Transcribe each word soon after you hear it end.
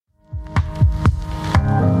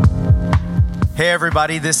Hey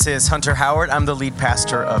everybody, this is Hunter Howard. I'm the lead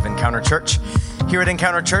pastor of Encounter Church. Here at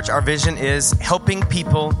Encounter Church, our vision is helping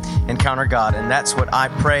people encounter God. And that's what I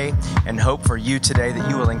pray and hope for you today, that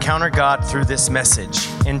you will encounter God through this message.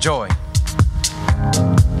 Enjoy.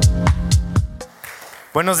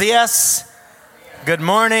 Buenos dias. Good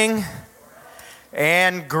morning.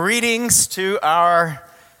 And greetings to our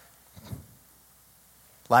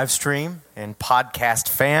live stream and podcast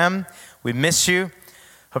fam. We miss you.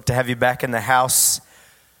 Hope to have you back in the house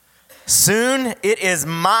soon. It is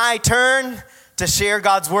my turn to share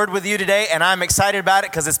God's word with you today, and I'm excited about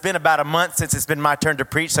it because it's been about a month since it's been my turn to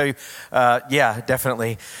preach. So,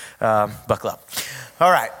 definitely buckle up. All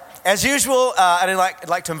right. As usual, I'd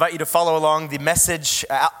like to invite you to follow along the message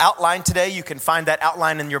outline today. You can find that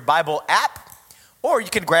outline in your Bible app, or you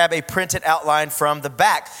can grab a printed outline from the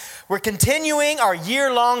back. We're continuing our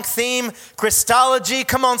year-long theme, Christology.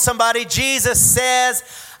 Come on, somebody. Jesus says,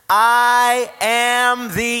 I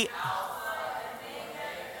am the Alpha and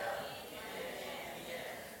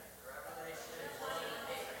Omega.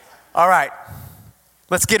 All right.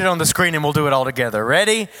 Let's get it on the screen and we'll do it all together.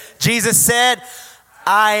 Ready? Jesus said,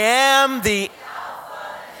 I am the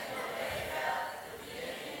Alpha and Omega, the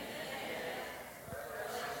beginning and the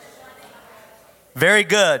end. Very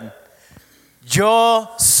good. Yo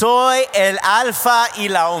soy el alfa y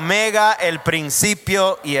la omega, el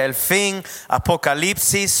principio y el fin.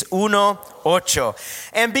 Apocalipsis 1:8.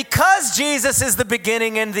 And because Jesus is the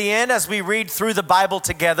beginning and the end, as we read through the Bible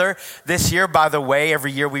together this year, by the way,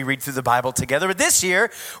 every year we read through the Bible together. But this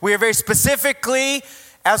year, we are very specifically,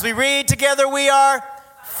 as we read together, we are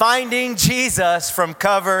finding Jesus from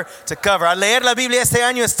cover to cover. Al leer la Biblia este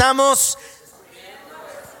año estamos...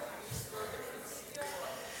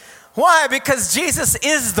 Why? Because Jesus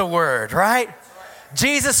is the Word, right?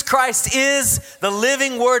 Jesus Christ is the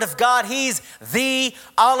living Word of God. He's the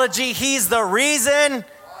ology. He's the reason.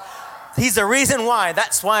 He's the reason why.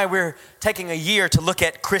 That's why we're taking a year to look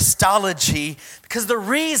at Christology. Because the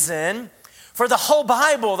reason for the whole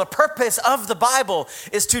Bible, the purpose of the Bible,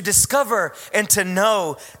 is to discover and to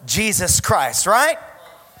know Jesus Christ, right?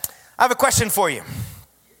 I have a question for you.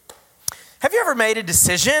 Have you ever made a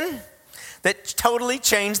decision that totally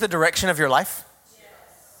changed the direction of your life? Yes.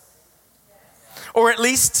 Or at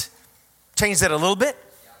least changed it a little bit?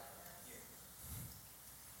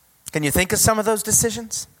 Can you think of some of those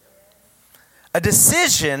decisions? A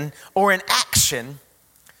decision or an action,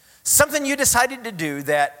 something you decided to do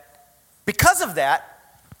that because of that,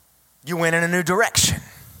 you went in a new direction.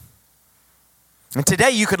 And today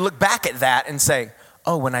you could look back at that and say,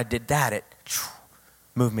 oh, when I did that, it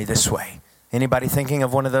moved me this way. Anybody thinking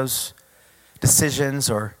of one of those decisions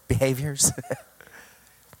or behaviors?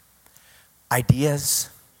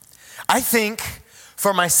 Ideas? I think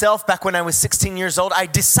for myself, back when I was 16 years old, I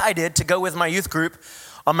decided to go with my youth group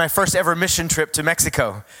on my first ever mission trip to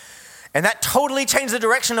Mexico. And that totally changed the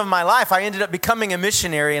direction of my life. I ended up becoming a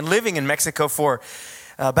missionary and living in Mexico for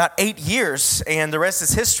about 8 years, and the rest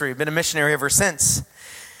is history. I've been a missionary ever since.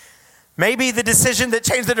 Maybe the decision that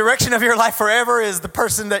changed the direction of your life forever is the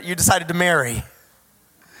person that you decided to marry.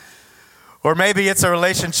 Or maybe it's a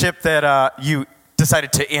relationship that you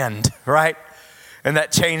decided to end, right? And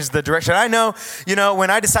that changed the direction. I know, when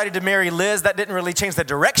I decided to marry Liz, that didn't really change the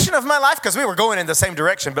direction of my life because we were going in the same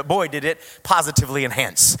direction. But boy, did it positively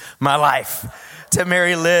enhance my life to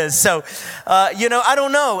marry Liz. So, I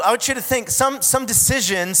don't know. I want you to think some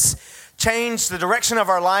decisions change the direction of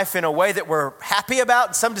our life in a way that we're happy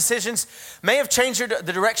about. Some decisions may have changed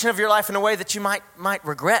the direction of your life in a way that you might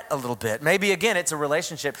regret a little bit. Maybe, again, it's a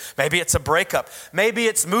relationship. Maybe it's a breakup. Maybe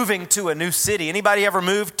it's moving to a new city. Anybody ever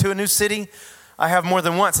moved to a new city? I have more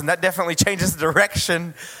than once, and that definitely changes the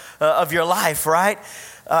direction of your life, right?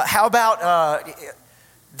 How about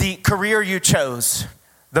the career you chose,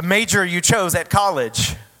 the major you chose at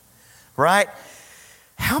college, right?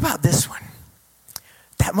 How about this one?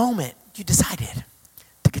 That moment you decided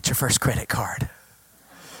to get your first credit card.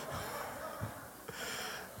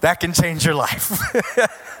 That can change your life.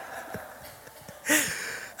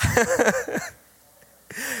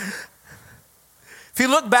 If you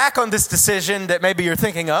look back on this decision that maybe you're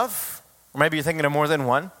thinking of, or maybe you're thinking of more than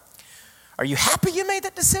one, are you happy you made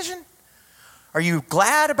that decision? Are you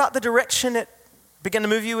glad about the direction it began to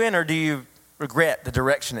move you in, or do you regret the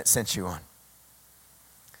direction it sent you on?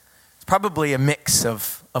 It's probably a mix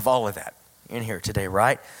of all of that in here today,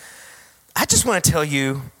 right? I just want to tell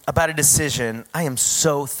you about a decision I am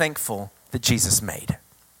so thankful that Jesus made.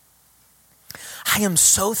 I am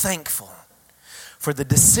so thankful for the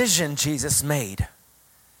decision Jesus made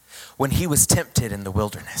when he was tempted in the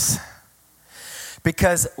wilderness.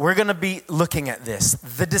 because we're going to be looking at this.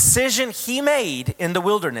 The decision he made in the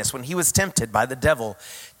wilderness when he was tempted by the devil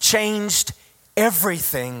changed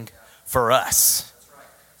everything for us.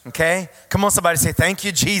 Okay? Come on, somebody say, thank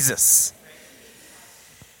you, Jesus.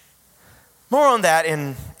 More on that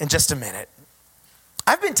in just a minute.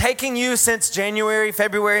 I've been taking you since January,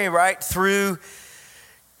 February, right, through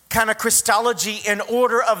kind of Christology in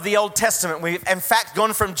order of the Old Testament. We've, in fact,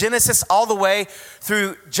 gone from Genesis all the way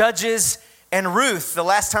through Judges and Ruth. The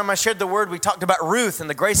last time I shared the word, we talked about Ruth and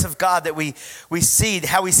the grace of God that we see,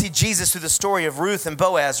 how we see Jesus through the story of Ruth and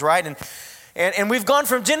Boaz, right? And we've gone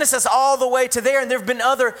from Genesis all the way to there, and there have been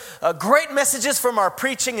other great messages from our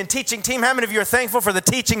preaching and teaching team. How many of you are thankful for the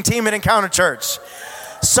teaching team at Encounter Church?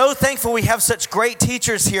 So thankful we have such great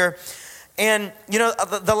teachers here. And, you know,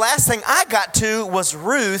 the last thing I got to was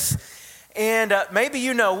Ruth. And maybe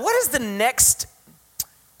you know, what is the next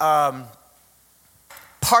part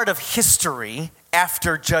of history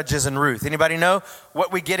after Judges and Ruth? Anybody know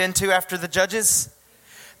what we get into after the Judges?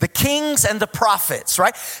 The kings and the prophets,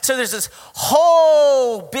 right? So there's this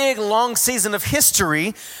whole big long season of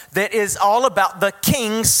history that is all about the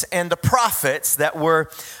kings and the prophets that were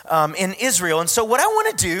in Israel. And so what I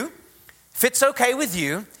want to do, if it's okay with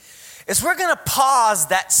you, is we're going to pause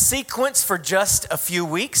that sequence for just a few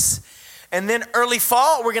weeks. And then early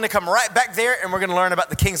fall, we're going to come right back there and we're going to learn about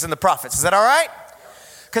the kings and the prophets. Is that all right?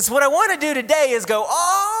 Because what I want to do today is go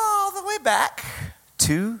all the way back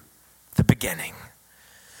to the beginning.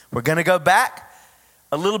 We're going to go back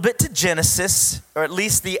a little bit to Genesis, or at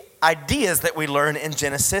least the ideas that we learn in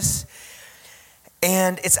Genesis.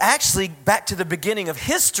 And it's actually back to the beginning of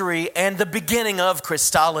history and the beginning of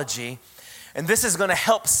Christology. And this is going to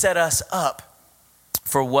help set us up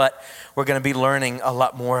for what we're going to be learning a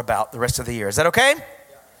lot more about the rest of the year. Is that okay?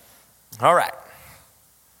 Yeah. All right.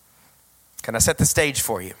 Can I set the stage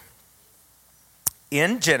for you?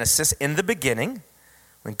 In Genesis, in the beginning,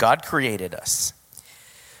 when God created us,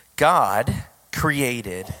 God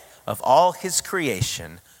created of all his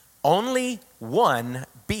creation only one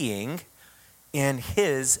being in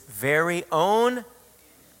his very own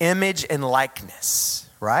image and likeness,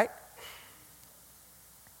 right?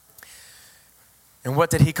 And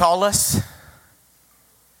what did he call us?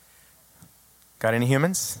 Got any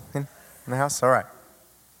humans in the house? All right.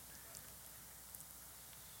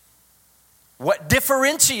 What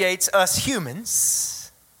differentiates us humans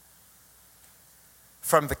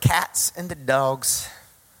from the cats and the dogs,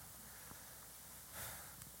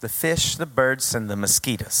 the fish, the birds, and the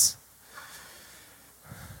mosquitoes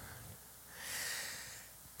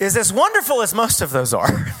is as wonderful as most of those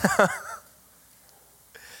are.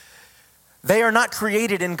 They are not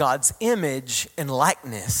created in God's image and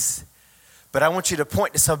likeness. But I want you to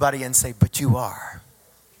point to somebody and say, but you are.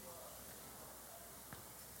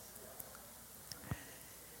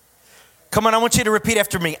 Come on, I want you to repeat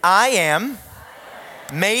after me. I am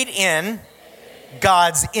made in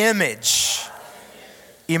God's image.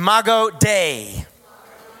 Imago Dei.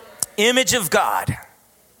 Image of God.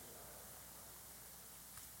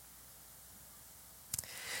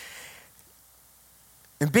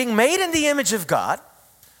 And being made in the image of God,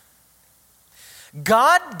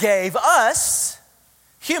 God gave us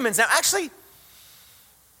humans. Now, actually,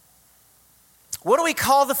 what do we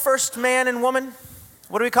call the first man and woman?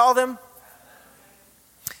 What do we call them?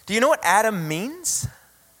 Do you know what Adam means?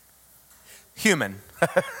 Human.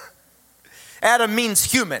 Adam means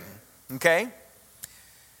human, okay?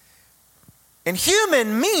 And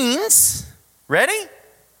human means, ready?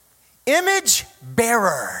 Image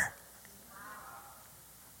bearer.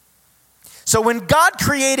 So when God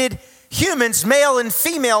created humans, male and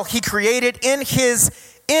female, he created in his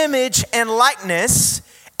image and likeness.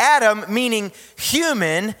 Adam, meaning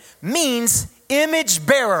human, means image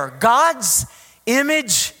bearer. God's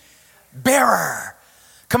image bearer.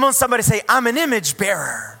 Come on, somebody say, I'm an image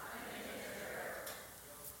bearer.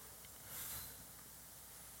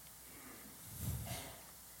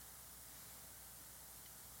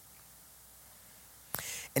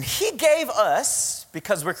 And he gave us,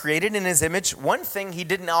 because we're created in his image, one thing he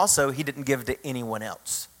didn't give to anyone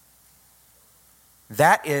else.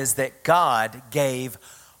 That is that God gave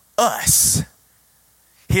us,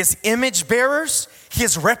 his image bearers,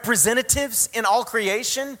 his representatives in all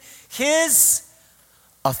creation, his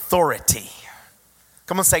authority.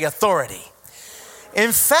 Come on, say authority.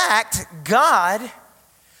 In fact, God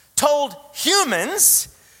told humans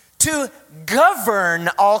to govern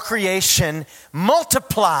all creation,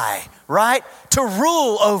 multiply, right? To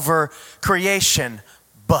rule over creation.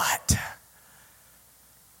 But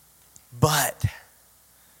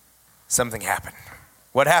something happened.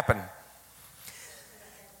 What happened?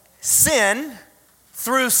 Sin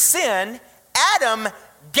through sin, Adam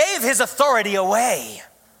gave his authority away.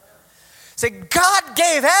 So God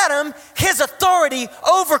gave Adam his authority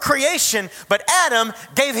over creation, but Adam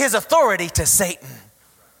gave his authority to Satan.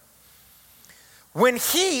 When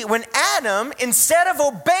Adam, instead of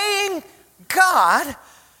obeying God,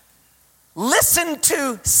 listened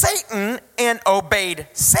to Satan and obeyed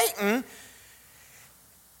Satan,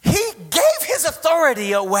 he gave his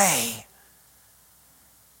authority away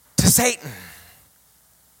to Satan.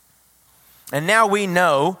 And now we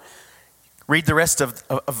know, read the rest of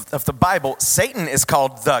the Bible, Satan is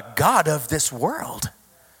called the god of this world.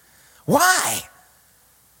 Why?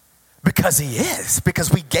 Because he is,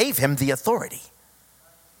 because we gave him the authority.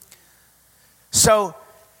 So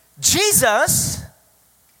Jesus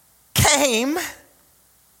came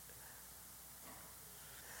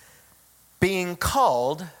being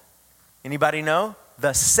called, anybody know?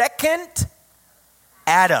 The second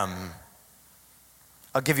Adam.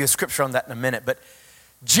 I'll give you a scripture on that in a minute, but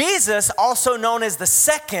Jesus, also known as the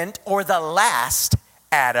second or the last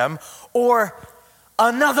Adam, or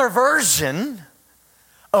another version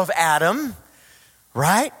of Adam,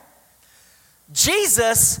 right?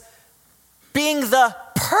 Jesus, being the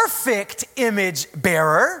perfect image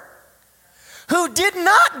bearer, who did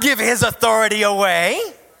not give his authority away,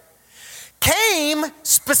 came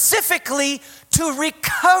specifically to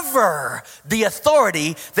recover the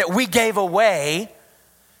authority that we gave away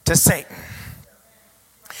to Satan.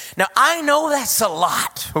 Now, I know that's a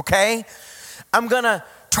lot, okay? I'm going to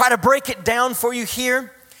try to break it down for you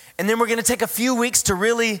here, and then we're going to take a few weeks to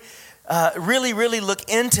really look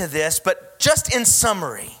into this, but just in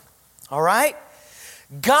summary, all right?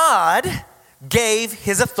 God gave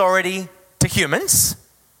his authority to humans.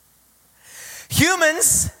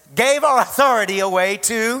 Humans gave our authority away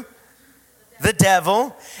to the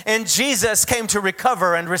devil, and Jesus came to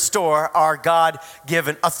recover and restore our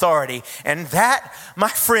God-given authority. And that, my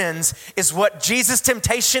friends, is what Jesus'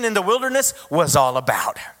 temptation in the wilderness was all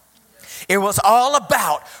about. It was all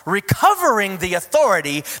about recovering the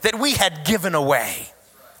authority that we had given away.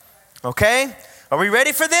 Okay? Are we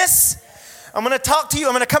ready for this? I'm going to talk to you.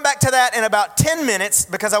 I'm going to come back to that in about 10 minutes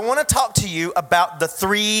because I want to talk to you about the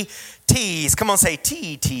 3 T's. Come on, say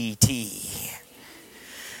T, T, T.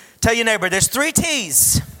 Tell your neighbor, there's 3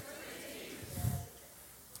 T's.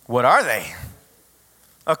 What are they?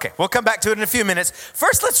 Okay, we'll come back to it in a few minutes.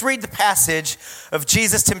 First, let's read the passage of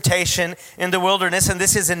Jesus' temptation in the wilderness, and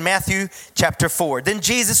this is in Matthew chapter 4. Then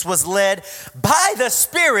Jesus was led by the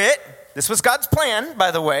Spirit, this was God's plan,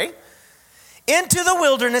 by the way, into the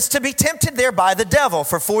wilderness to be tempted there by the devil.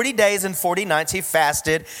 For 40 days and 40 nights he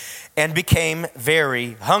fasted and became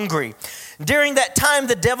very hungry. During that time,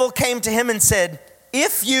 the devil came to him and said,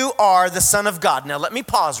 "If you are the Son of God." Now, let me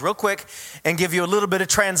pause real quick and give you a little bit of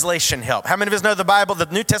translation help. How many of us know the Bible, the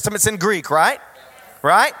New Testament's in Greek, right?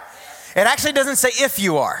 Right? It actually doesn't say if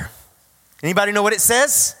you are. Anybody know what it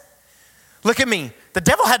says? Look at me. The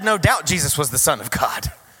devil had no doubt Jesus was the Son of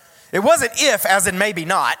God. It wasn't if, as in maybe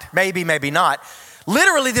not, maybe not.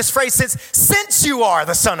 Literally, this phrase says, since you are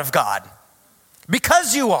the Son of God.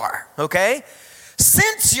 Because you are, okay?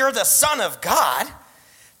 Since you're the Son of God,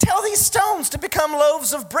 tell these stones to become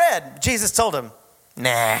loaves of bread. Jesus told him,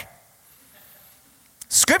 nah.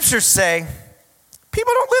 Scriptures say,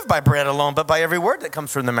 people don't live by bread alone, but by every word that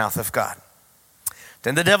comes from the mouth of God.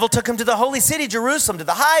 Then the devil took him to the holy city, Jerusalem, to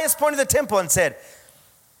the highest point of the temple and said,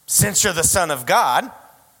 since you're the Son of God,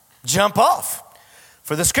 jump off.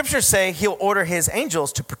 For the scriptures say he'll order his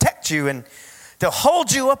angels to protect you, and they'll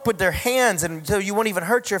hold you up with their hands until you won't even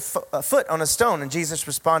hurt your foot on a stone. And Jesus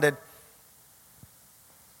responded,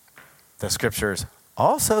 the scriptures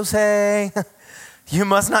also say, you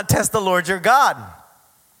must not test the Lord your God.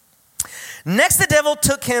 Next, the devil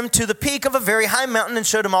took him to the peak of a very high mountain and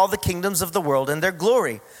showed him all the kingdoms of the world and their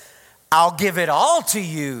glory. I'll give it all to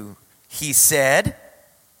you, he said,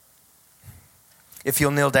 if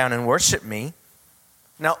you'll kneel down and worship me.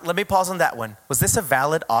 Now, let me pause on that one. Was this a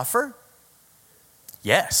valid offer?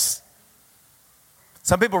 Yes.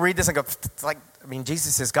 Some people read this and go,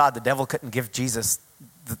 Jesus is God. The devil couldn't give Jesus.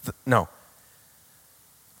 No.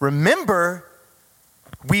 Remember,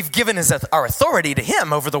 we've given our authority to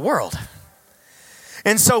him over the world.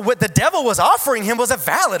 And so what the devil was offering him was a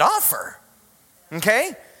valid offer.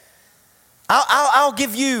 Okay? I'll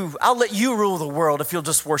let you rule the world if you'll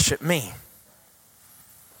just worship me.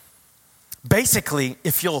 Basically,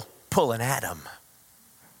 if you'll pull an Adam.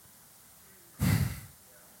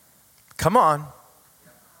 Come on.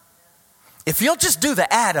 If you'll just do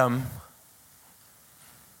the Adam,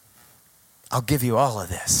 I'll give you all of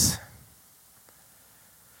this.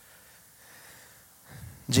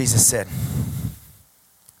 Jesus said,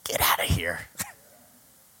 here.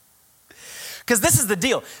 Because this is the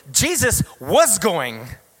deal. Jesus was going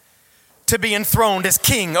to be enthroned as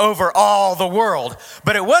king over all the world.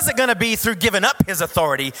 But it wasn't going to be through giving up his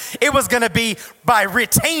authority. It was going to be by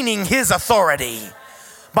retaining his authority,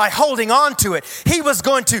 by holding on to it. He was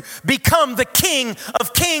going to become the King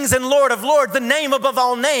of kings and Lord of lords, the name above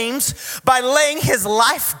all names, by laying his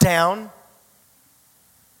life down,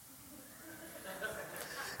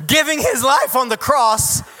 giving his life on the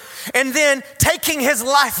cross, and then taking his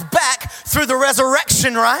life back through the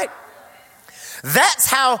resurrection, right? That's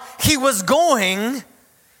how he was going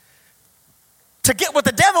to get what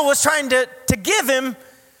the devil was trying to give him.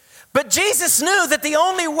 But Jesus knew that the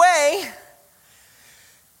only way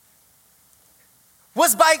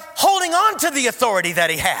was by holding on to the authority that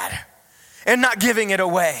he had and not giving it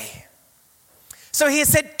away. So he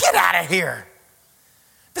said, get out of here.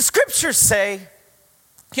 The scriptures say,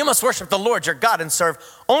 you must worship the Lord your God and serve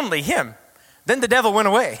only him. Then the devil went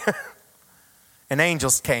away and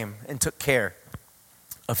angels came and took care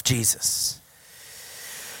of Jesus.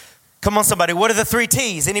 Come on, somebody. What are the 3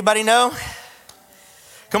 T's? Anybody know?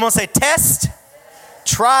 Come on, say test,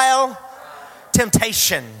 trial,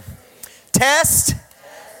 temptation. Test,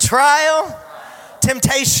 trial,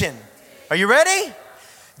 temptation. Are you ready?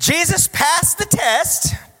 Jesus passed the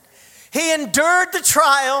test. He endured the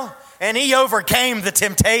trial and he overcame the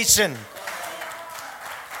temptation.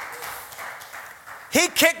 He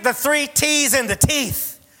kicked the 3 T's in the teeth.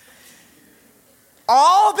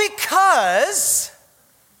 All because,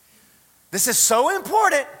 this is so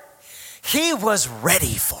important, he was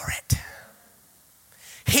ready for it.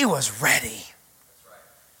 He was ready.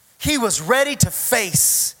 He was ready to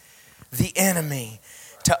face the enemy,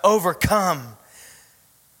 to overcome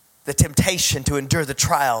the temptation, to endure the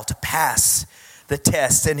trial, to pass the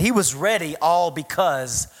test. And he was ready all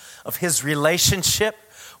because of his relationship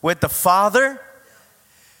with the Father,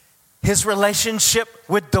 his relationship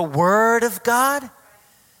with the Word of God.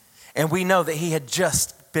 And we know that he had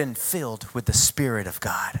just been filled with the Spirit of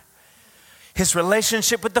God. His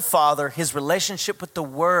relationship with the Father, his relationship with the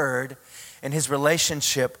Word, and his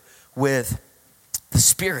relationship with the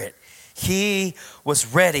Spirit. He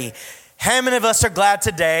was ready. How many of us are glad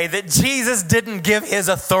today that Jesus didn't give his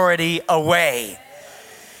authority away?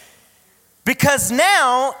 Because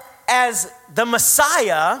now, as the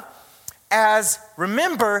Messiah,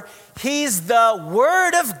 remember, he's the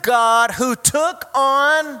Word of God who took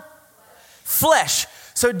on flesh.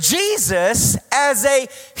 So Jesus, as a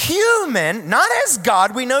human, not as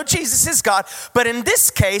God, we know Jesus is God, but in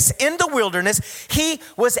this case, in the wilderness, he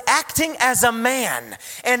was acting as a man.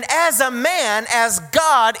 And as a man, as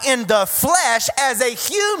God in the flesh, as a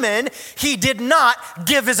human, he did not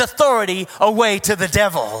give his authority away to the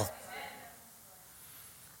devil.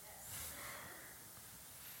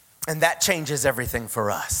 And that changes everything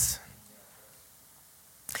for us.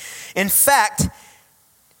 In fact,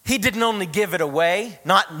 he didn't only give it away,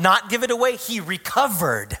 not give it away, he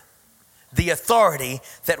recovered the authority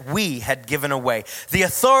that we had given away. The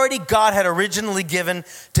authority God had originally given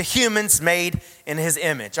to humans made in his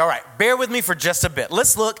image. All right, bear with me for just a bit.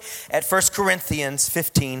 Let's look at 1 Corinthians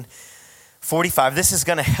 15:45. This is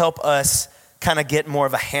going to help us kind of get more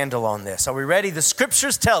of a handle on this. Are we ready? The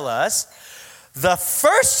scriptures tell us the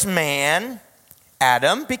first man,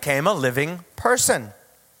 Adam, became a living person.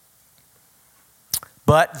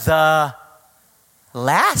 But the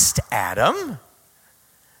last Adam,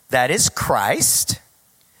 that is Christ,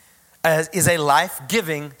 is a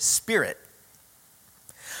life-giving spirit.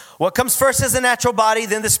 What comes first is the natural body,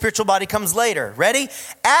 then the spiritual body comes later. Ready?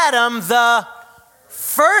 Adam, the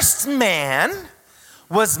first man,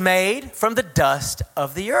 was made from the dust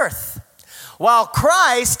of the earth, while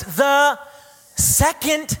Christ, the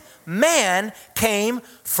second man, came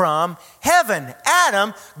from heaven.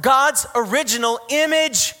 Adam, God's original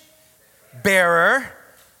image bearer.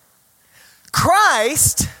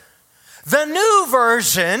 Christ, the new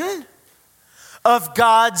version of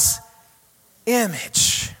God's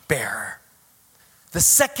image bearer. The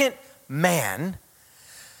second man.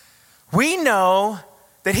 We know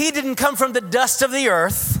that he didn't come from the dust of the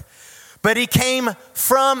earth, but he came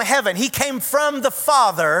from heaven. He came from the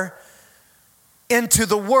Father into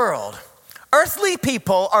the world. Earthly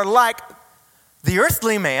people are like the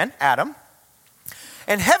earthly man, Adam,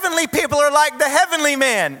 and heavenly people are like the heavenly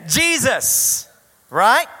man, Jesus,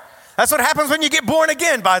 right? That's what happens when you get born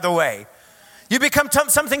again, by the way. You become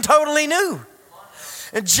something totally new.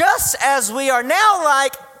 And just as we are now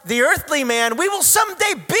like the earthly man, we will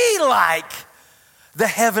someday be like the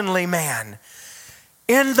heavenly man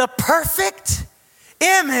in the perfect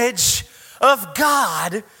image of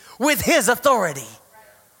God with his authority.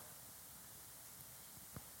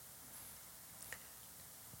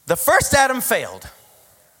 The first Adam failed.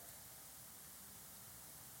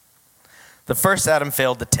 The first Adam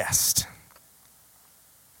failed the test.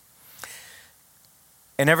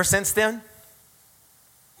 And ever since then,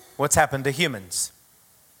 what's happened to humans?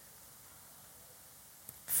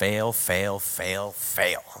 Fail, fail, fail,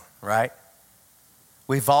 fail, right?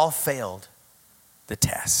 We've all failed the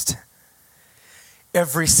test.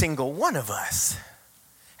 Every single one of us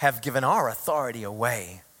have given our authority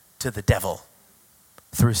away to the devil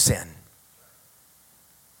through sin.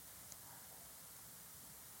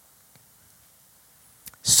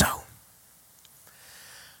 So,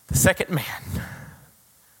 the second man,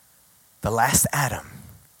 the last Adam,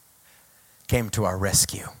 came to our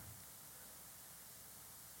rescue.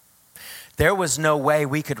 There was no way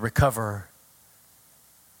we could recover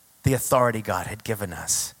the authority God had given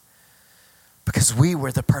us because we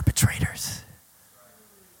were the perpetrators.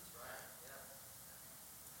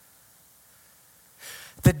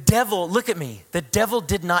 The devil, look at me, the devil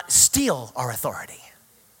did not steal our authority.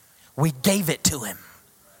 We gave it to him.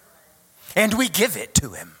 And we give it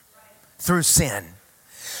to him through sin.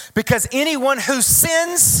 Because anyone who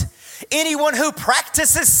sins, anyone who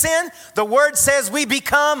practices sin, the word says we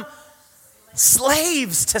become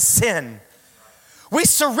slaves to sin. We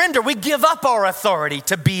surrender, we give up our authority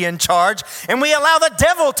to be in charge, and we allow the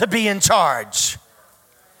devil to be in charge.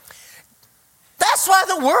 That's why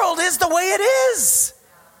the world is the way it is.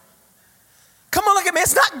 Come on, look at me.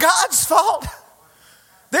 It's not God's fault.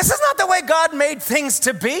 This is not the way God made things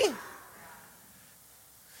to be.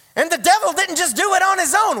 And the devil didn't just do it on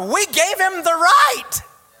his own. We gave him the right.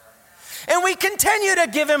 And we continue to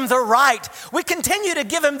give him the right. We continue to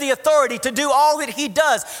give him the authority to do all that he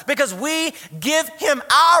does because we give him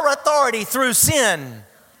our authority through sin.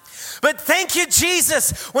 But thank you,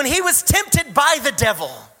 Jesus, when he was tempted by the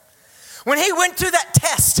devil, when he went through that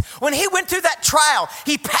test, when he went through that trial,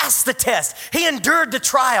 he passed the test. He endured the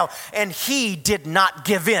trial, and he did not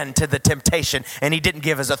give in to the temptation, and he didn't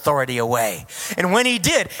give his authority away. And when he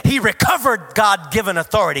did, he recovered God-given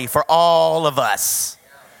authority for all of us.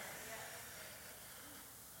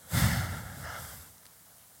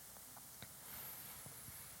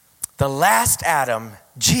 The last Adam,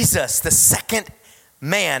 Jesus, the second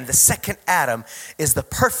man, the second Adam, is the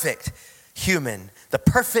perfect human, the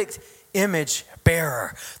perfect image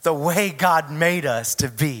bearer, the way God made us to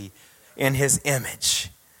be in his image.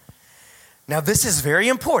 Now, this is very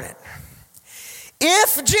important.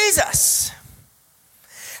 If Jesus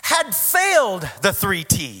had failed the 3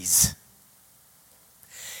 T's,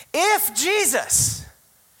 if Jesus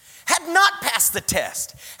had not passed the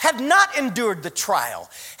test, had not endured the trial,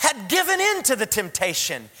 had given in to the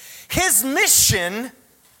temptation, his mission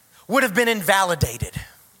would have been invalidated.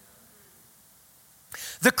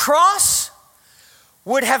 The cross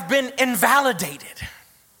would have been invalidated.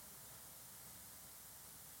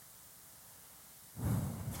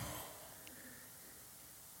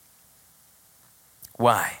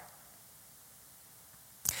 Why?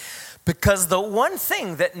 Because the one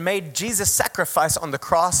thing that made Jesus' sacrifice on the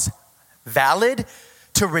cross valid,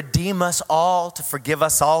 to redeem us all, to forgive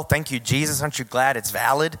us all, thank you, Jesus, aren't you glad it's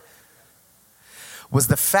valid? Was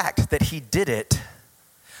the fact that he did it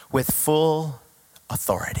with full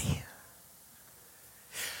authority.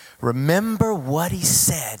 Remember what he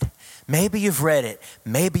said. Maybe you've read it,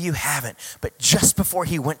 maybe you haven't, but just before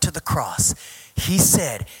he went to the cross, he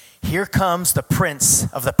said, here comes the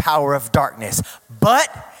prince of the power of darkness, but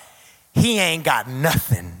he ain't got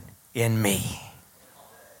nothing in me.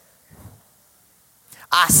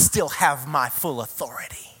 I still have my full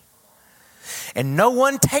authority. And no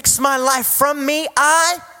one takes my life from me.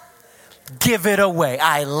 I give it away.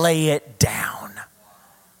 I lay it down.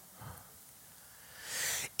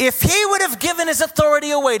 If he would have given his authority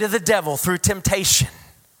away to the devil through temptation,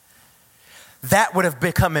 that would have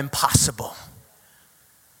become impossible.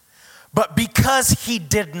 But because he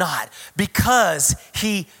did not, because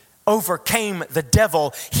he overcame the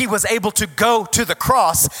devil, he was able to go to the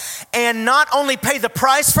cross and not only pay the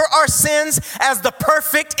price for our sins as the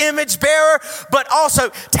perfect image bearer, but also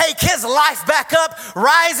take his life back up,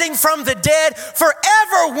 rising from the dead,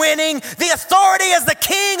 forever winning the authority as the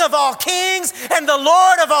King of all kings and the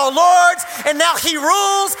Lord of all lords. And now he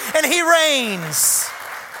rules and he reigns.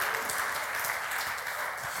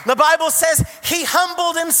 The Bible says he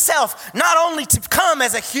humbled himself, not only to come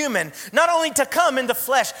as a human, not only to come in the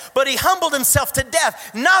flesh, but he humbled himself to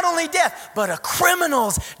death. Not only death, but a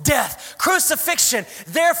criminal's death, crucifixion.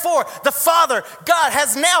 Therefore, the Father, God,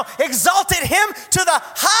 has now exalted him to the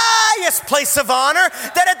highest place of honor,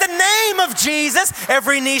 that at the name of Jesus,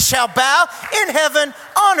 every knee shall bow in heaven,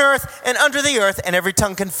 on earth, and under the earth, and every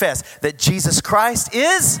tongue confess that Jesus Christ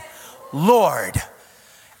is Lord.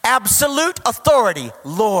 Absolute authority,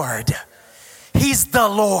 Lord. He's the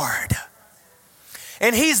Lord.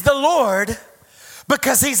 And he's the Lord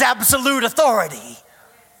because he's absolute authority.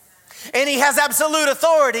 And he has absolute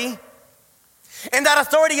authority. And that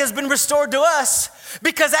authority has been restored to us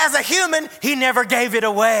because as a human, he never gave it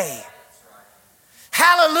away.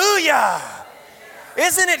 Hallelujah.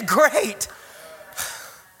 Isn't it great?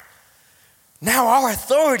 Now our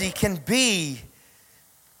authority can be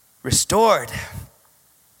restored.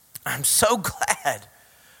 I'm so glad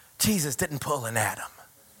Jesus didn't pull an Adam.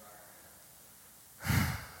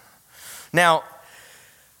 Now,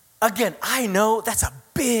 again, I know that's a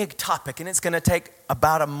big topic and it's going to take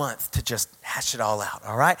about a month to just hash it all out,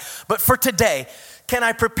 all right? But for today, can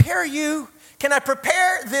I prepare you? Can I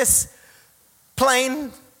prepare this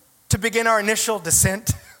plane to begin our initial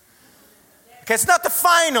descent? Okay, it's not the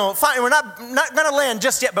final. We're not going to land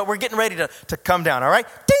just yet, but we're getting ready to come down, all right?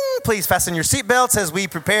 Ding! Please fasten your seatbelts as we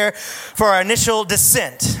prepare for our initial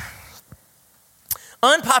descent.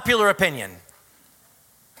 Unpopular opinion.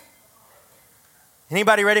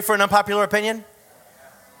 Anybody ready for an unpopular opinion?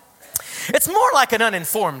 It's more like an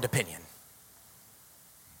uninformed opinion.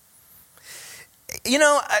 You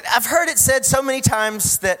know, I've heard it said so many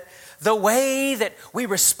times that the way that we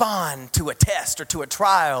respond to a test or to a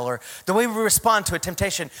trial or the way we respond to a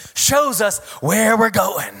temptation shows us where we're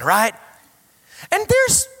going, right? And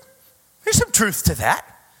there's some truth to that.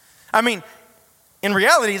 I mean, in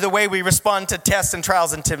reality, the way we respond to tests and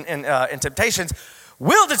trials and temptations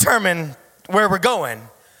will determine where we're going.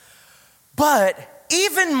 But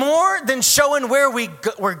even more than showing where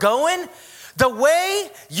we're going, the way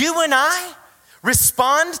you and I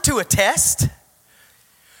respond to a test,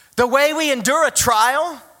 the way we endure a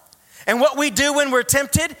trial, and what we do when we're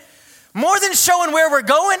tempted, more than showing where we're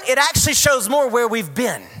going, it actually shows more where we've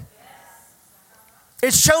been.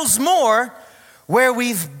 It shows more where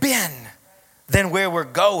we've been than where we're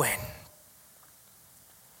going.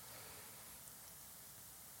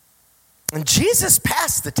 And Jesus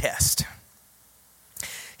passed the test.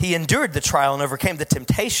 He endured the trial and overcame the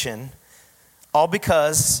temptation, all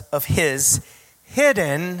because of his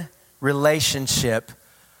hidden relationship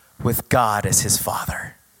with God as his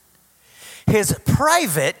Father. His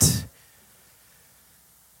private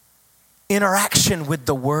interaction with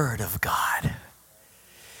the Word of God.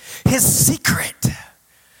 His secret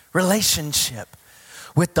relationship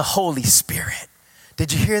with the Holy Spirit.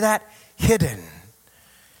 Did you hear that? Hidden,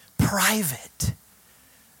 private,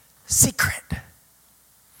 secret.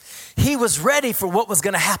 He was ready for what was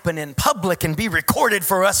going to happen in public and be recorded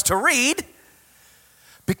for us to read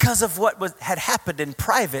because of what had happened in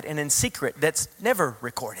private and in secret that's never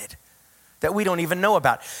recorded, that we don't even know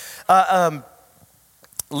about.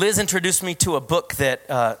 Liz introduced me to a book that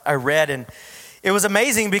I read, and it was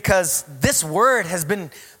amazing because this word has been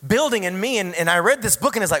building in me, and I read this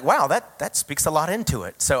book and it's like, wow, that speaks a lot into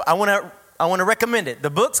it. So I want to recommend it. The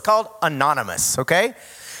book's called Anonymous, okay?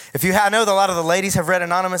 I know that a lot of the ladies have read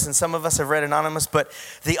Anonymous and some of us have read Anonymous, but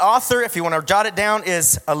the author, if you want to jot it down,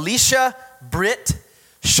 is Alicia Britt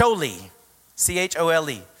Chole,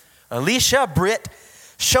 C-H-O-L-E. Alicia Britt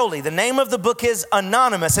Chole. The name of the book is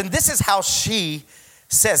Anonymous, and this is how she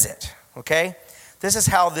says it, okay? This is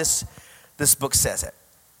how this book says it.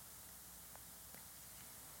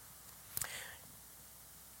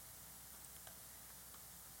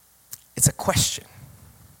 It's a question.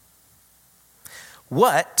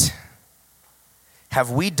 What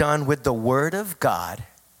have we done with the Word of God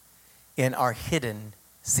in our hidden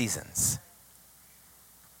seasons?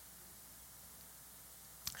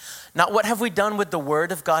 Not what have we done with the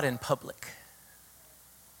Word of God in public.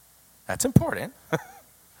 That's important.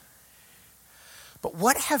 But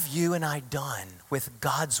what have you and I done with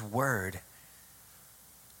God's Word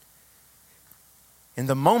in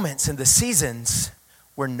the moments, in the seasons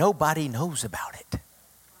where nobody knows about it?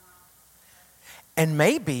 And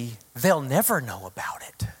maybe they'll never know about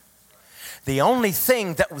it. The only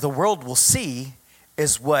thing that the world will see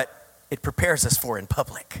is what it prepares us for in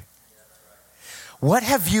public. What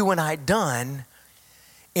have you and I done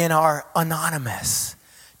in our anonymous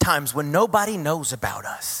times when nobody knows about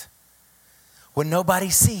us? When nobody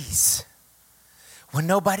sees? When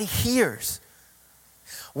nobody hears?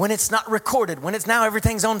 when it's not recorded, when it's now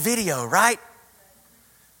everything's on video, right?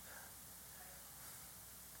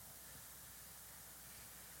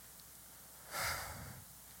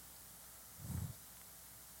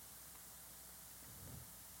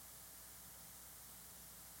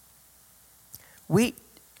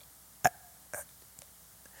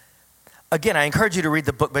 Again, I encourage you to read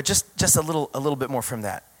the book, but just a little bit more from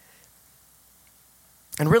that.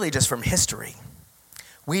 And really just from history.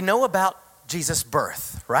 We know about Jesus'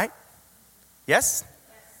 birth, right? Yes?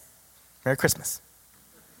 Merry Christmas.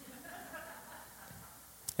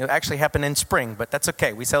 It actually happened in spring, but that's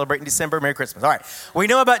okay. We celebrate in December. Merry Christmas. All right. We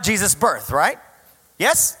know about Jesus' birth, right?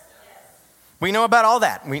 Yes? We know about all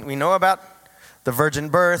that. We know about the virgin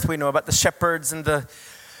birth. We know about the shepherds and the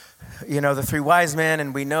 3 wise men,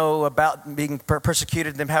 and we know about being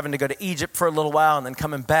persecuted, them having to go to Egypt for a little while and then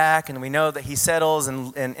coming back, and we know that he settles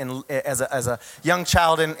and as a young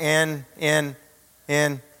child in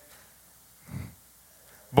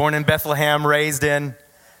born in Bethlehem, raised in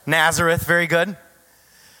Nazareth. Very good.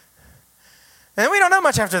 And we don't know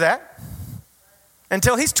much after that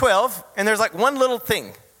until he's 12, and there's like one little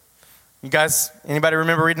thing. You guys, anybody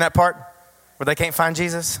remember reading that part where they can't find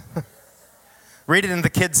Jesus? Read it in the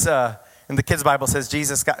kids' Bible. It says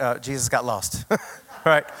Jesus got lost.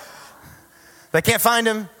 Right? They can't find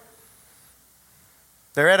him.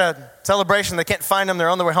 They're at a celebration. They can't find him. They're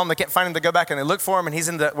on their way home. They can't find him. They go back and they look for him.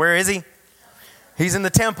 And where is he? He's in the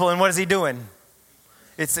temple. And what is he doing?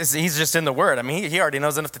 He's just in the Word. I mean, he already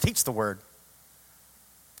knows enough to teach the Word.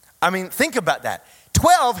 I mean, think about that.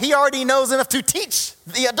 12, he already knows enough to teach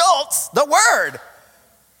the adults the Word.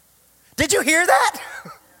 Did you hear that?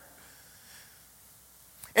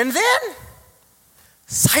 And then,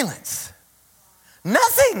 silence.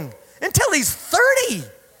 Nothing until he's 30.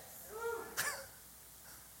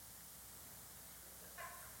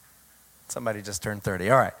 Somebody just turned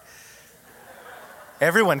 30. All right.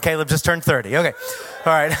 Everyone, Caleb just turned 30. Okay.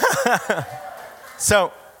 All right.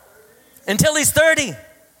 So, until he's 30.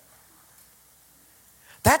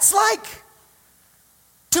 That's like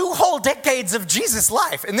 2 whole decades of Jesus'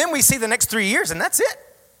 life. And then we see the next 3 years, and that's it.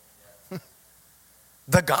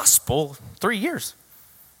 The gospel, 3 years.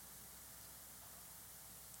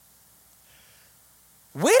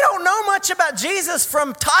 We don't know much about Jesus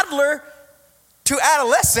from toddler to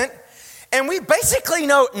adolescent, and we basically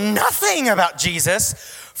know nothing about Jesus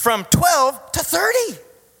from 12 to 30.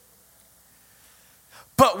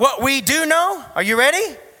 But what we do know, are you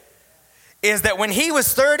ready? Is that when he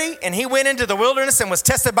was 30 and he went into the wilderness and was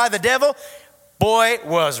tested by the devil, boy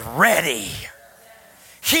was ready.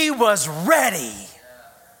 He was ready.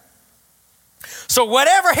 So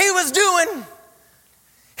whatever he was doing,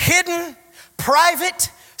 hidden,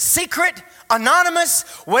 private, secret, anonymous,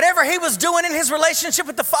 whatever he was doing in his relationship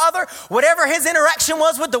with the Father, whatever his interaction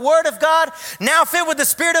was with the Word of God, now filled with the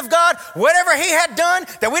Spirit of God, whatever he had done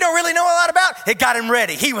that we don't really know a lot about, it got him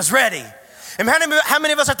ready. He was ready. And how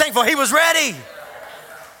many of us are thankful he was ready?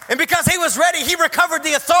 And because he was ready, he recovered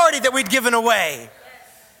the authority that we'd given away.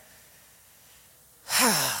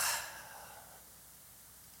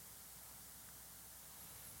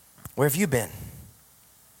 Where have you been?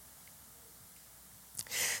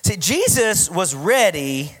 See, Jesus was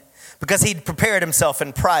ready because he'd prepared himself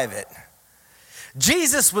in private.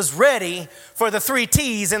 Jesus was ready for the 3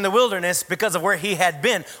 T's in the wilderness because of where he had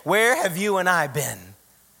been. Where have you and I been?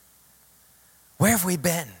 Where have we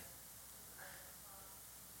been?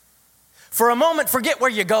 For a moment, forget where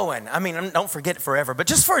you're going. I mean, don't forget it forever, but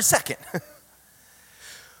just for a second.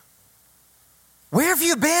 Where have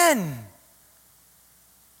you been?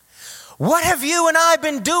 What have you and I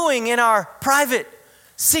been doing in our private,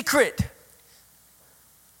 secret,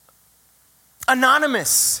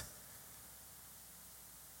 anonymous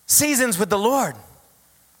seasons with the Lord?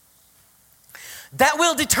 That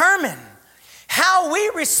will determine how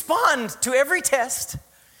we respond to every test,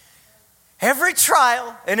 every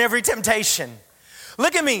trial, and every temptation.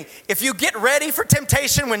 Look at me. If you get ready for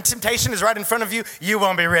temptation when temptation is right in front of you, you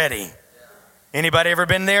won't be ready. Anybody ever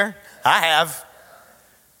been there? I have.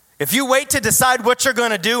 If you wait to decide what you're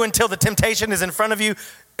going to do until the temptation is in front of you,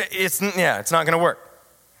 it's not going to work.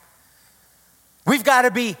 We've got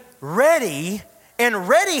to be ready, and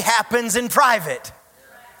ready happens in private.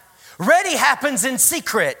 Ready happens in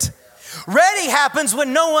secret. Ready happens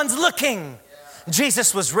when no one's looking.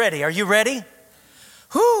 Jesus was ready. Are you ready?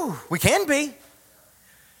 Whew, we can be.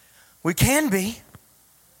 We can be.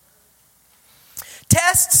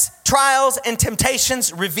 Tests, trials, and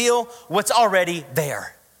temptations reveal what's already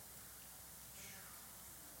there.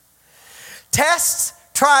 Tests,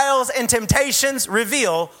 trials, and temptations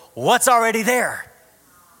reveal what's already there.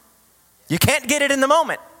 You can't get it in the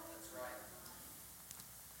moment.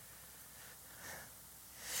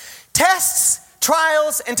 Tests,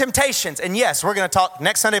 trials, and temptations. And yes, we're going to talk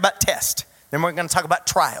next Sunday about test. Then we're going to talk about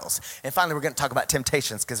trials. And finally, we're going to talk about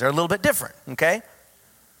temptations because they're a little bit different, okay?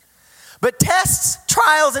 But tests,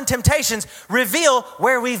 trials, and temptations reveal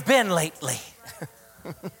where we've been lately.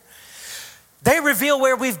 They reveal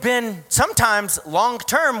where we've been sometimes long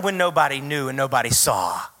term when nobody knew and nobody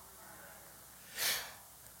saw.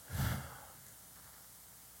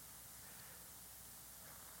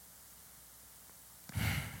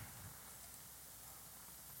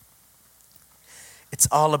 It's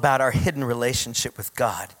all about our hidden relationship with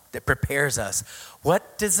God that prepares us.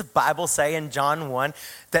 What does the Bible say in John 1?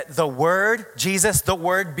 That the Word, Jesus, the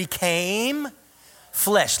Word became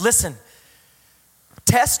flesh. Listen,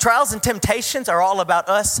 tests, trials, and temptations are all about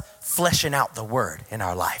us fleshing out the Word in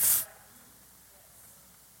our life.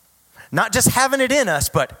 Not just having it in us,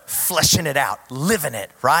 but fleshing it out, living it,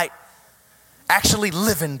 right? Actually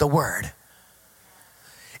living the Word.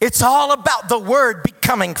 It's all about the Word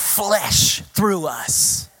becoming flesh through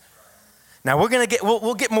us. Now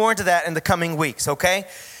we'll get more into that in the coming weeks, okay?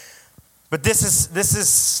 But this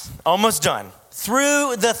is almost done.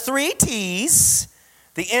 Through the 3 T's,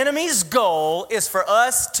 the enemy's goal is for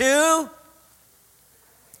us to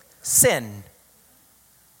sin.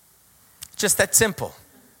 Just that simple.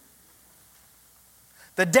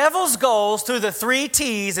 The devil's goals through the 3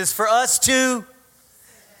 T's is for us to,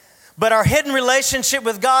 but our hidden relationship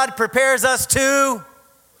with God prepares us to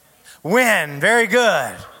win. Very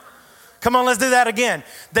good. Come on, let's do that again.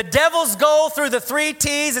 The devil's goal through the 3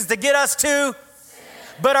 T's is to get us to,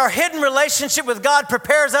 but our hidden relationship with God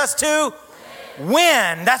prepares us to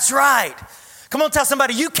win. That's right. Come on, tell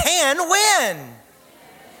somebody, you can win.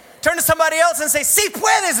 Turn to somebody else and say, si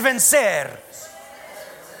puedes vencer.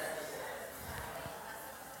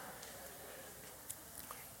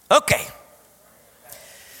 Okay.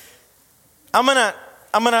 I'm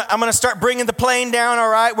gonna start bringing the plane down, all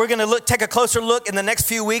right? We're gonna take a closer look in the next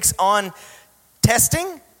few weeks on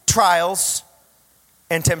testing, trials,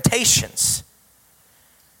 and temptations.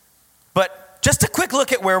 But just a quick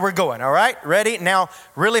look at where we're going, all right? Ready? Now,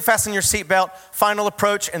 really fasten your seatbelt. Final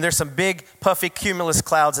approach, and there's some big, puffy cumulus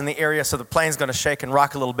clouds in the area, so the plane's gonna shake and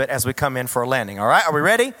rock a little bit as we come in for a landing, all right? Are we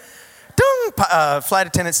ready? Flight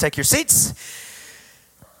attendants, take your seats.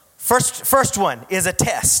 First one is a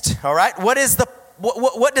test, all right? What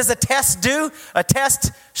does a test do? A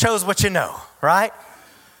test shows what you know, right?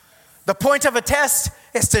 The point of a test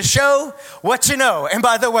is to show what you know. And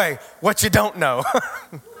by the way, what you don't know,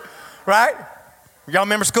 right? Y'all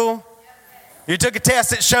remember school? You took a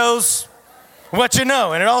test that shows what you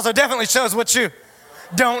know, and it also definitely shows what you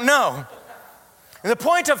don't know. And the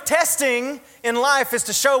point of testing in life is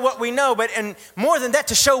to show what we know, and more than that,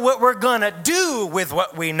 to show what we're gonna do with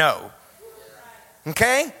what we know.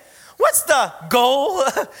 Okay? What's the goal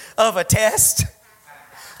of a test?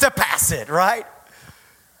 To pass it, right?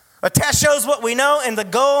 A test shows what we know, and the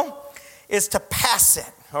goal is to pass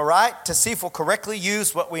it, all right? To see if we'll correctly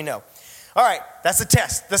use what we know. All right, that's a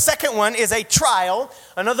test. The second one is a trial.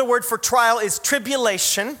 Another word for trial is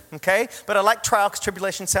tribulation, okay? But I like trial because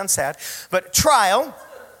tribulation sounds sad. But trial,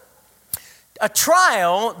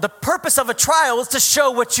 the purpose of a trial is to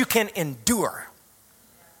show what you can endure.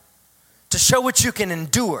 To show what you can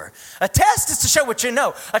endure. A test is to show what you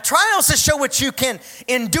know. A trial is to show what you can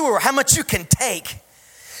endure, how much you can take.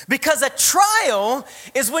 Because a trial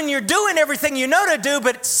is when you're doing everything you know to do,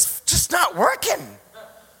 but it's just not working.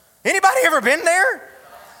 Anybody ever been there?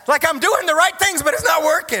 Like, I'm doing the right things, but it's not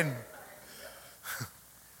working.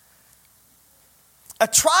 A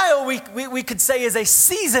trial, we could say, is a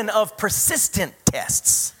season of persistent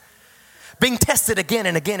tests. Being tested again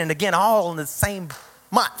and again and again, all in the same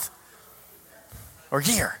month or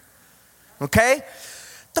year. Okay?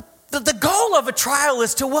 The goal of a trial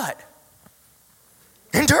is to what?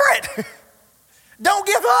 Endure it. Don't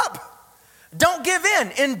give up. Don't give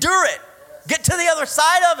in. Endure it. Get to the other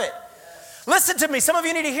side of it. Listen to me. Some of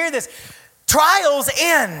you need to hear this. Trials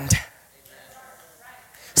end.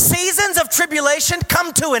 Seasons of tribulation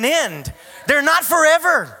come to an end. They're not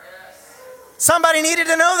forever. Somebody needed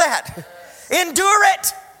to know that. Endure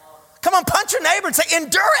it. Come on, punch your neighbor and say,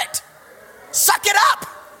 endure it. Suck it up.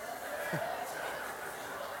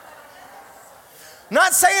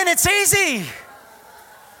 Not saying it's easy.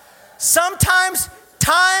 Sometimes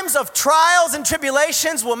times of trials and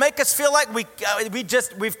tribulations will make us feel like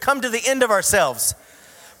we've come to the end of ourselves,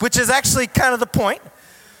 which is actually kind of the point.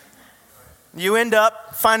 You end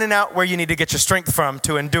up finding out where you need to get your strength from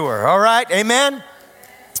to endure. All right, amen?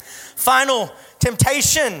 Final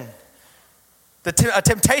temptation A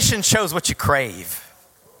temptation shows what you crave.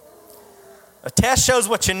 A test shows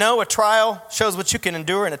what you know, a trial shows what you can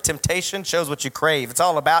endure, and a temptation shows what you crave. It's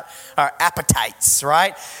all about our appetites,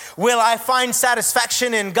 right? Will I find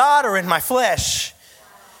satisfaction in God or in my flesh?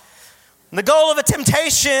 And the goal of a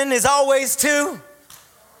temptation is always to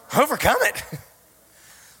overcome it.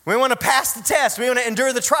 We want to pass the test. We want to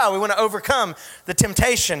endure the trial. We want to overcome the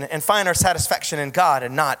temptation and find our satisfaction in God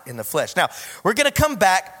and not in the flesh. Now, we're going to come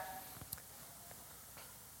back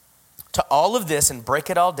to all of this and break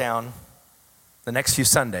it all down the next few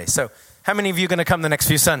Sundays. So how many of you are going to come the next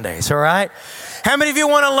few Sundays, all right? How many of you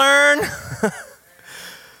want to learn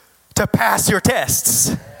to pass your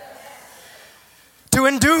tests, to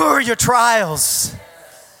endure your trials,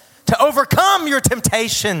 to overcome your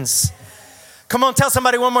temptations? Come on, tell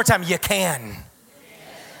somebody one more time, you can.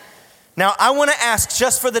 Now, I want to ask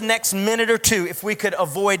just for the next minute or two if we could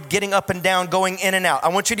avoid getting up and down, going in and out. I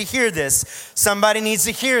want you to hear this. Somebody needs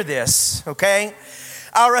to hear this, okay?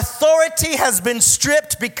 Our authority has been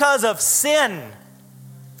stripped because of sin.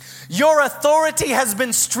 Your authority has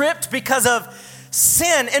been stripped because of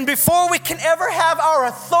sin. And before we can ever have our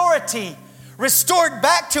authority restored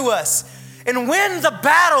back to us and win the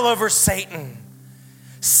battle over Satan,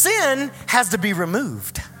 sin has to be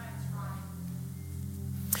removed.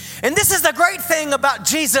 And this is the great thing about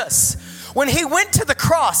Jesus. When he went to the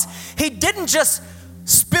cross, he didn't just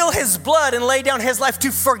spill his blood and lay down his life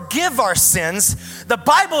to forgive our sins. The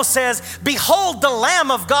Bible says, behold the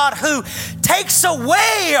Lamb of God who takes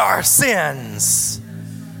away our sins.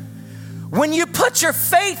 When you put your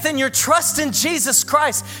faith and your trust in Jesus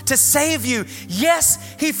Christ to save you,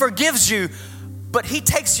 yes, he forgives you, but he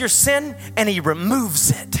takes your sin and he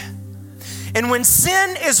removes it. And when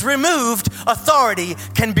sin is removed, authority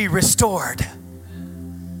can be restored.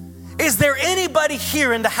 Is there anybody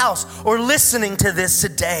here in the house or listening to this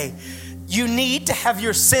today? You need to have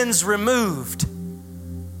your sins removed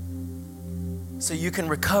so you can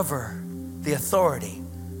recover the authority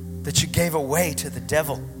that you gave away to the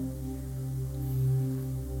devil.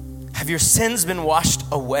 Have your sins been washed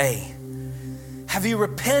away? Have you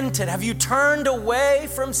repented? Have you turned away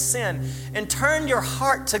from sin and turned your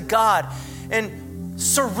heart to God and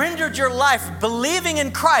surrendered your life, believing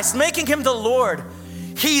in Christ, making him the Lord?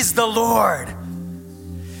 He's the Lord.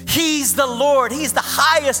 He's the Lord. He's the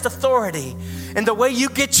highest authority. And the way you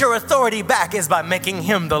get your authority back is by making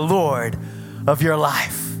him the Lord of your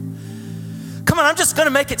life. Come on, I'm just going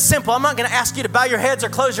to make it simple. I'm not going to ask you to bow your heads or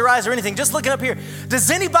close your eyes or anything. Just looking up here.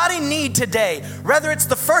 Does anybody need today, whether it's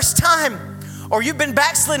the first time or you've been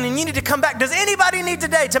backslidden and you need to come back, does anybody need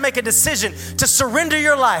today to make a decision to surrender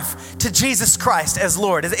your life to Jesus Christ as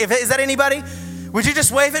Lord? Is that anybody? Would you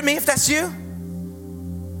just wave at me if that's you?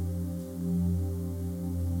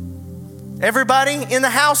 Everybody in the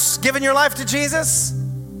house giving your life to Jesus?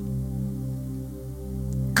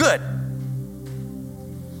 Good.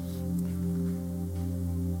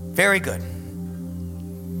 Very good.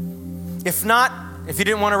 If not, if you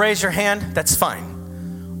didn't want to raise your hand, that's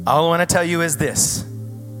fine. All I want to tell you is this.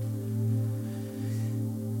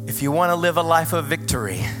 If you want to live a life of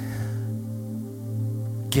victory,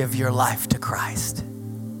 give your life to Christ.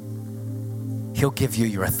 He'll give you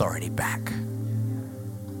your authority back.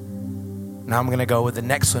 Now I'm going to go with the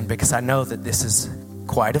next one because I know that this is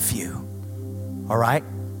quite a few. All right?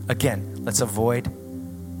 Again, let's avoid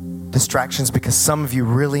distractions because some of you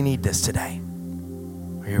really need this today.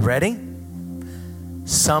 Are you ready?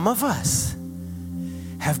 Some of us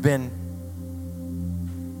have been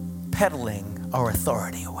peddling our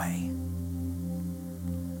authority away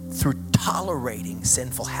through tolerating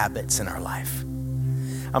sinful habits in our life.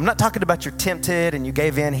 I'm not talking about you're tempted and you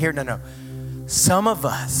gave in here. No. Some of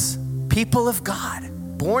us, people of God,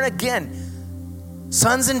 born again,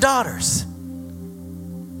 sons and daughters,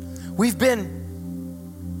 we've been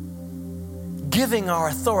giving our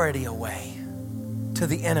authority away to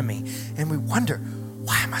the enemy. And we wonder,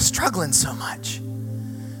 why am I struggling so much?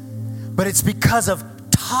 But it's because of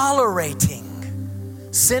tolerating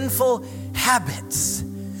sinful habits.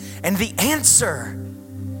 And the answer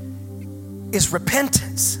is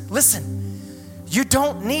repentance. Listen, you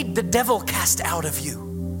don't need the devil cast out of you.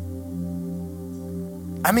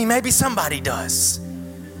 I mean, maybe somebody does.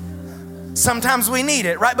 Sometimes we need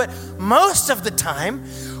it, right? But most of the time,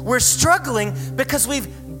 we're struggling because we've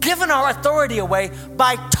given our authority away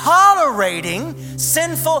by tolerating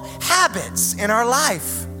sinful habits in our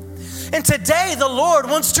life. And today, the Lord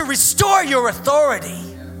wants to restore your authority.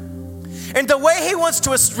 And the way he wants to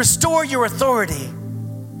restore your authority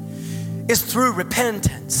is through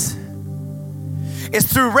repentance.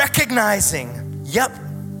 It's through recognizing, yep,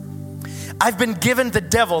 I've been given the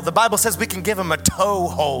devil. The Bible says we can give him a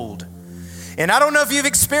toehold. And I don't know if you've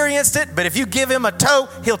experienced it, but if you give him a toe,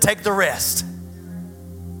 he'll take the rest.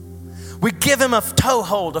 We give him a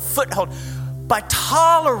toehold, a foothold, by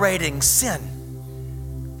tolerating sin.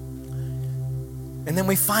 And then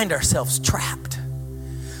we find ourselves trapped.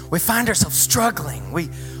 We find ourselves struggling. We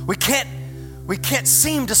can't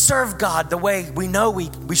seem to serve God the way we know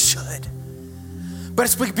we should. But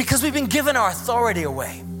it's because we've been given our authority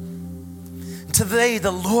away. And today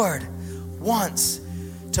the Lord wants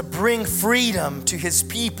to bring freedom to his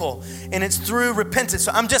people, and it's through repentance.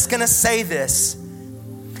 So I'm just going to say this.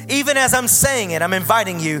 Even as I'm saying it, I'm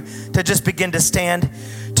inviting you to just begin to stand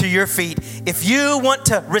to your feet. If you want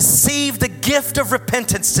to receive the gift of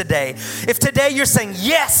repentance today, if today you're saying,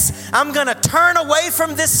 yes, I'm going to turn away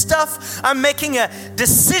from this stuff, I'm making a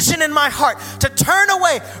decision in my heart to turn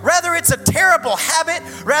away, rather it's a terrible habit,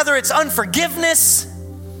 rather it's unforgiveness,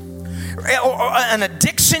 or an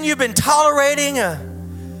addiction you've been tolerating,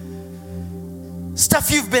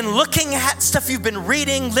 stuff you've been looking at, stuff you've been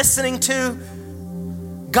reading, listening to,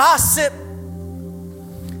 gossip,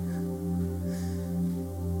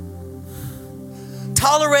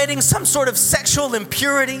 tolerating some sort of sexual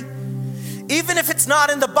impurity, even if it's not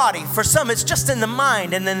in the body. For some, it's just in the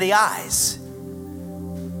mind and in the eyes.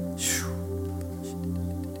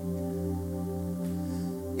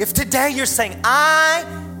 If today you're saying,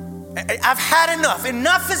 I've had enough,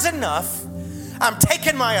 enough is enough, I'm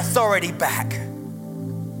taking my authority back.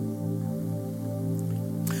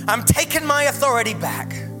 I'm taking my authority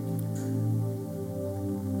back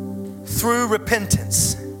through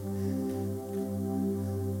repentance.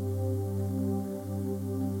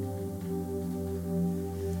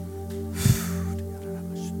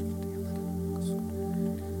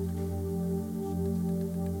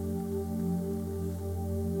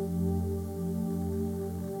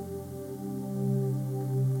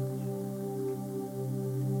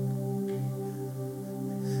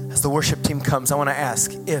 As the worship team comes, I want to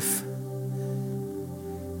ask if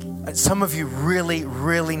some of you really,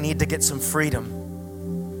 really need to get some freedom.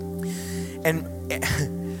 And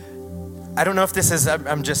I don't know if this is,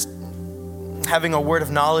 I'm just having a word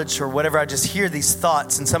of knowledge or whatever. I just hear these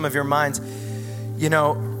thoughts in some of your minds. You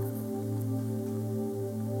know,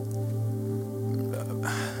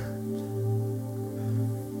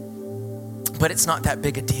 but it's not that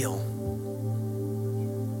big a deal.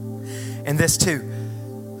 And this too,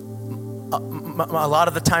 a lot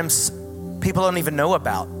of the times people don't even know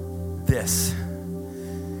about this.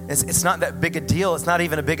 It's not that big a deal. It's not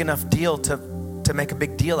even a big enough deal to make a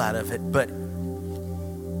big deal out of it, but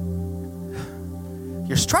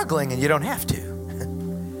you're struggling and you don't have to.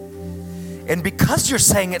 And because you're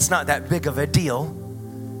saying it's not that big of a deal,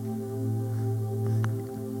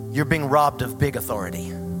 you're being robbed of big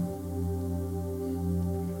authority.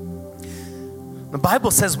 The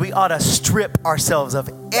Bible says we ought to strip ourselves of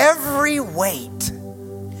every weight,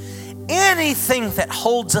 anything that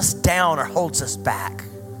holds us down or holds us back.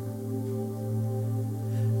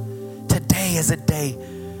 Today is a day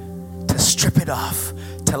to strip it off,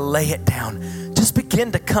 to lay it down. Just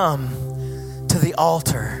begin to come to the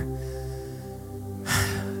altar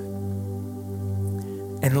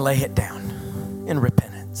and lay it down in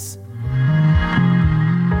repentance.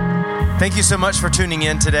 Thank you so much for tuning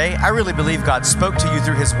in today. I really believe God spoke to you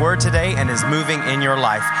through his word today and is moving in your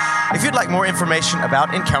life. If you'd like more information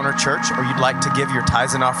about Encounter Church, or you'd like to give your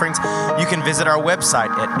tithes and offerings, you can visit our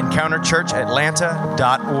website at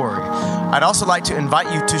encounterchurchatlanta.org. I'd also like to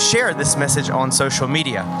invite you to share this message on social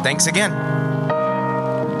media. Thanks again.